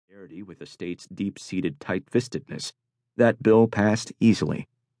familiarity with the state's deep-seated tight-fistedness, that bill passed easily.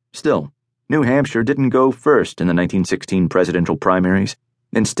 Still, New Hampshire didn't go first in the 1916 presidential primaries.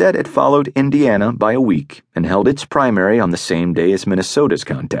 Instead, it followed Indiana by a week and held its primary on the same day as Minnesota's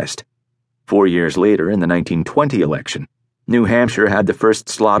contest. 4 years later, in the 1920 election, New Hampshire had the first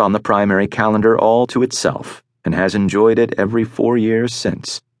slot on the primary calendar all to itself and has enjoyed it every 4 years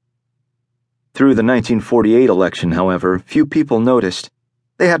since. Through the 1948 election, however, few people noticed.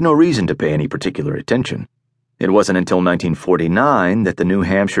 They had no reason to pay any particular attention. It wasn't until 1949 that the New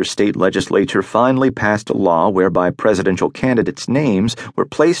Hampshire state legislature finally passed a law whereby presidential candidates' names were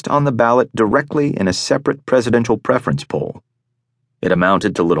placed on the ballot directly in a separate presidential preference poll. It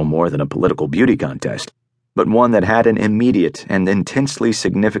amounted to little more than a political beauty contest, but one that had an immediate and intensely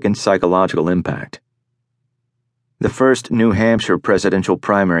significant psychological impact. The first New Hampshire presidential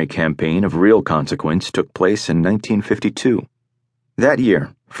primary campaign of real consequence took place in 1952. That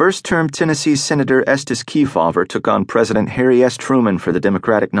year, first-term Tennessee Senator Estes Kefauver took on President Harry S. Truman for the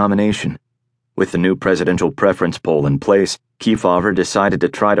Democratic nomination. With the new presidential preference poll in place, Kefauver decided to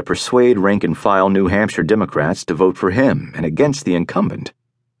try to persuade rank-and-file New Hampshire Democrats to vote for him and against the incumbent.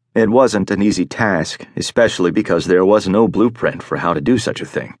 It wasn't an easy task, especially because there was no blueprint for how to do such a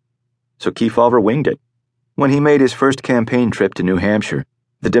thing. So Kefauver winged it. When he made his first campaign trip to New Hampshire,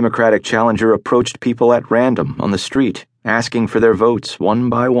 the Democratic challenger approached people at random on the street, asking for their votes one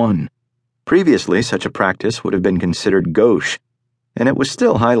by one. Previously, such a practice would have been considered gauche, and it was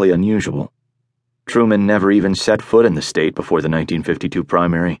still highly unusual. Truman never even set foot in the state before the 1952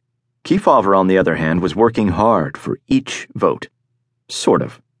 primary. Kefauver, on the other hand, was working hard for each vote. Sort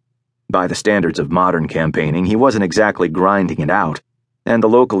of. By the standards of modern campaigning, he wasn't exactly grinding it out, and the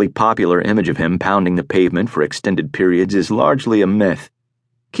locally popular image of him pounding the pavement for extended periods is largely a myth.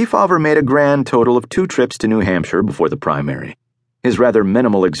 Kefauver made a grand total of 2 trips to New Hampshire before the primary. His rather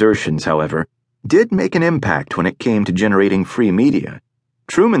minimal exertions, however, did make an impact when it came to generating free media.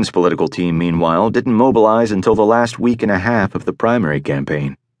 Truman's political team, meanwhile, didn't mobilize until the last week and a half of the primary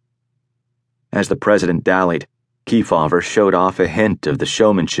campaign. As the president dallied, Kefauver showed off a hint of the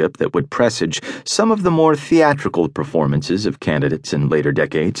showmanship that would presage some of the more theatrical performances of candidates in later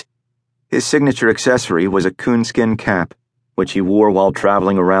decades. His signature accessory was a coonskin cap, which he wore while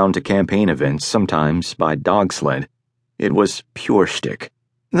traveling around to campaign events, sometimes by dog sled. It was pure shtick.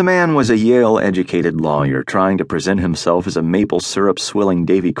 The man was a Yale-educated lawyer trying to present himself as a maple syrup-swilling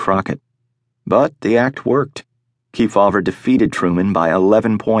Davy Crockett. But the act worked. Kefauver defeated Truman by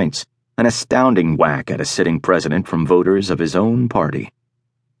 11 points, an astounding whack at a sitting president from voters of his own party.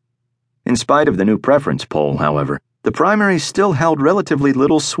 In spite of the new preference poll, however, the primary still held relatively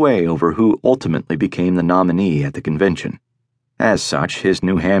little sway over who ultimately became the nominee at the convention. As such, his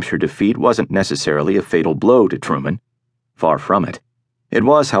New Hampshire defeat wasn't necessarily a fatal blow to Truman. Far from it. It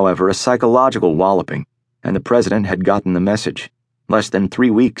was, however, a psychological walloping, and the president had gotten the message. Less than 3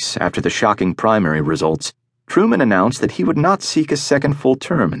 weeks after the shocking primary results, Truman announced that he would not seek a second full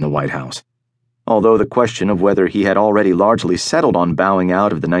term in the White House. Although the question of whether he had already largely settled on bowing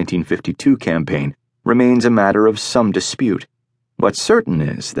out of the 1952 campaign remains a matter of some dispute. What's certain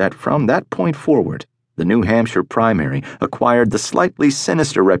is that from that point forward, the New Hampshire primary acquired the slightly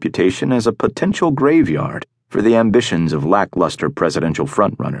sinister reputation as a potential graveyard for the ambitions of lackluster presidential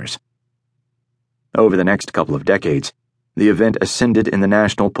frontrunners. Over the next couple of decades, the event ascended in the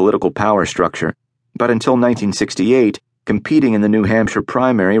national political power structure, but until 1968, competing in the New Hampshire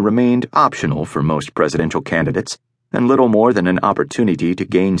primary remained optional for most presidential candidates, and little more than an opportunity to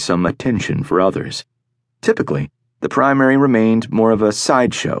gain some attention for others. Typically, the primary remained more of a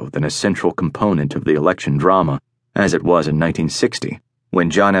sideshow than a central component of the election drama, as it was in 1960, when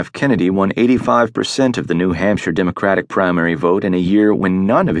John F. Kennedy won 85% of the New Hampshire Democratic primary vote in a year when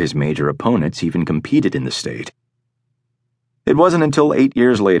none of his major opponents even competed in the state. It wasn't until 8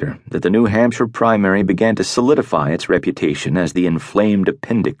 years later that the New Hampshire primary began to solidify its reputation as the inflamed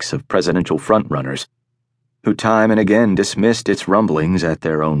appendix of presidential frontrunners, who time and again dismissed its rumblings at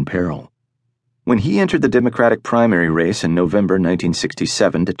their own peril. When he entered the Democratic primary race in November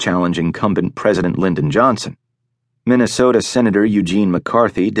 1967 to challenge incumbent President Lyndon Johnson, Minnesota Senator Eugene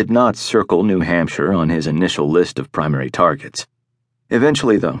McCarthy did not circle New Hampshire on his initial list of primary targets.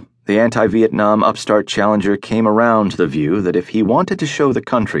 Eventually, though, the anti-Vietnam upstart challenger came around to the view that if he wanted to show the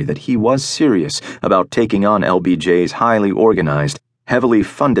country that he was serious about taking on LBJ's highly organized, heavily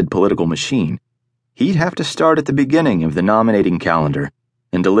funded political machine, he'd have to start at the beginning of the nominating calendar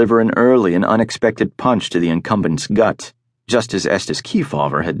and deliver an early and unexpected punch to the incumbent's gut, just as Estes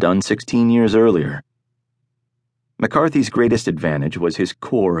Kefauver had done 16 years earlier. McCarthy's greatest advantage was his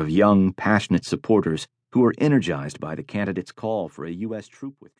core of young, passionate supporters who were energized by the candidate's call for a U.S. troop withdrawal.